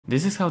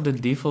This is how the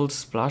default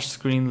splash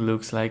screen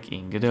looks like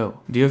in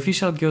Godot. The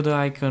official Godot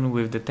icon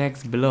with the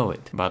text below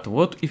it. But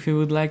what if you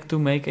would like to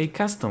make a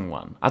custom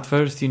one? At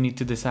first you need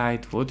to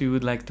decide what you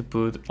would like to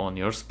put on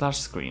your splash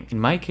screen. In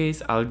my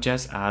case, I'll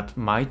just add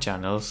my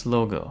channel's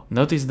logo.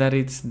 Notice that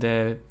it's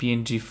the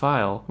PNG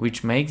file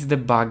which makes the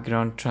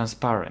background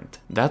transparent.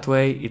 That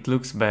way it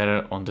looks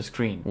better on the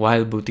screen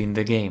while booting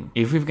the game.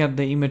 If we've got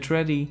the image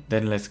ready,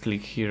 then let's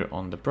click here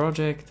on the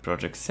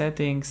project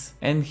settings,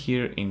 and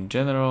here in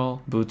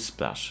general, boot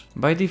splash.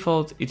 By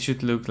default it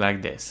should look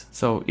like this.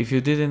 So if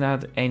you didn't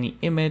add any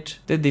image,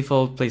 the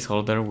default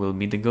placeholder will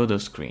be the Godot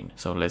screen.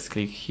 So let's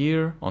click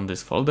here on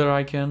this folder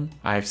icon.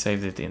 I've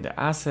saved it in the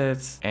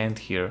assets, and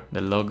here the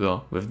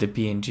logo with the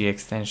PNG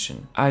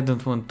extension. I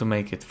don't want to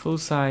make it full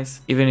size.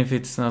 Even if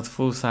it's not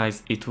full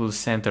size, it will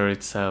center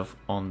itself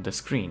on the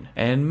screen.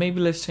 And maybe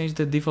let's change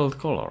the default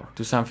color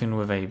to something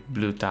with a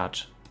blue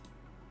touch.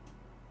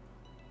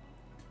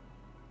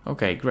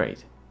 Okay,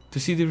 great. To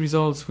see the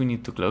results, we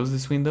need to close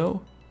this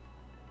window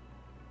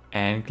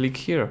and click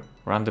here,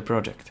 run the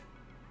project.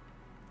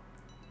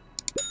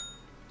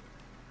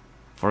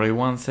 For a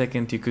 1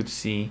 second you could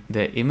see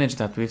the image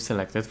that we've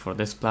selected for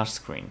the splash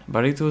screen,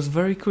 but it was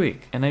very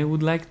quick and I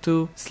would like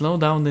to slow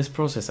down this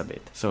process a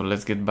bit. So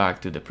let's get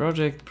back to the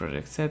project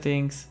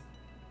settings,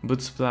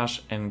 boot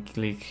splash, and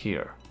click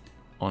here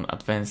on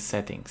advanced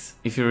settings.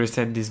 If you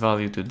reset this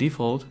value to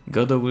default,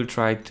 Godot will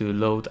try to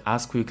load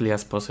as quickly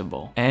as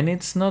possible. And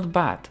it's not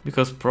bad,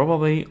 because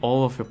probably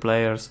all of your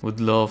players would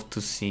love to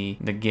see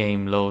the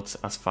game loads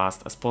as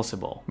fast as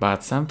possible.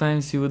 But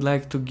sometimes you would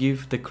like to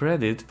give the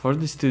credit for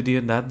the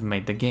studio that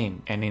made the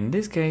game. And in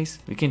this case,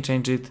 we can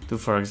change it to,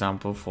 for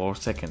example, 4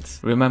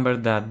 seconds. Remember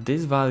that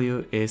this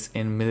value is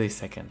in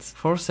milliseconds.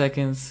 4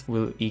 seconds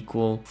will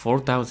equal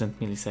 4000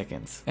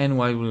 milliseconds. And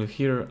while we're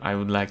here, I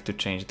would like to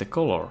change the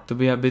color to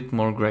be a bit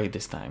more gray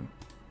this time.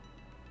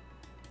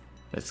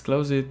 Let's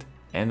close it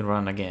and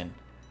run again.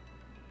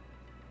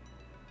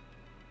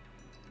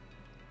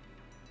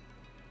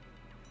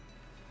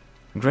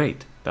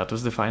 Great, that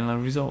was the final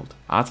result.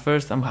 At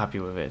first I'm happy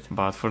with it,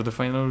 but for the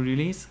final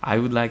release I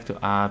would like to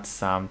add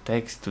some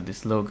text to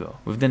this logo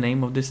with the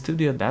name of the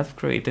studio that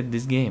created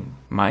this game.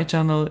 My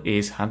channel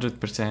is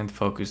 100%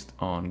 focused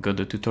on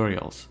Godot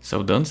tutorials,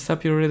 so don't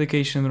stop your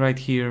education right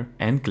here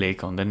and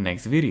click on the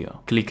next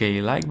video. Click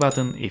a like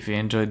button if you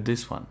enjoyed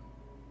this one.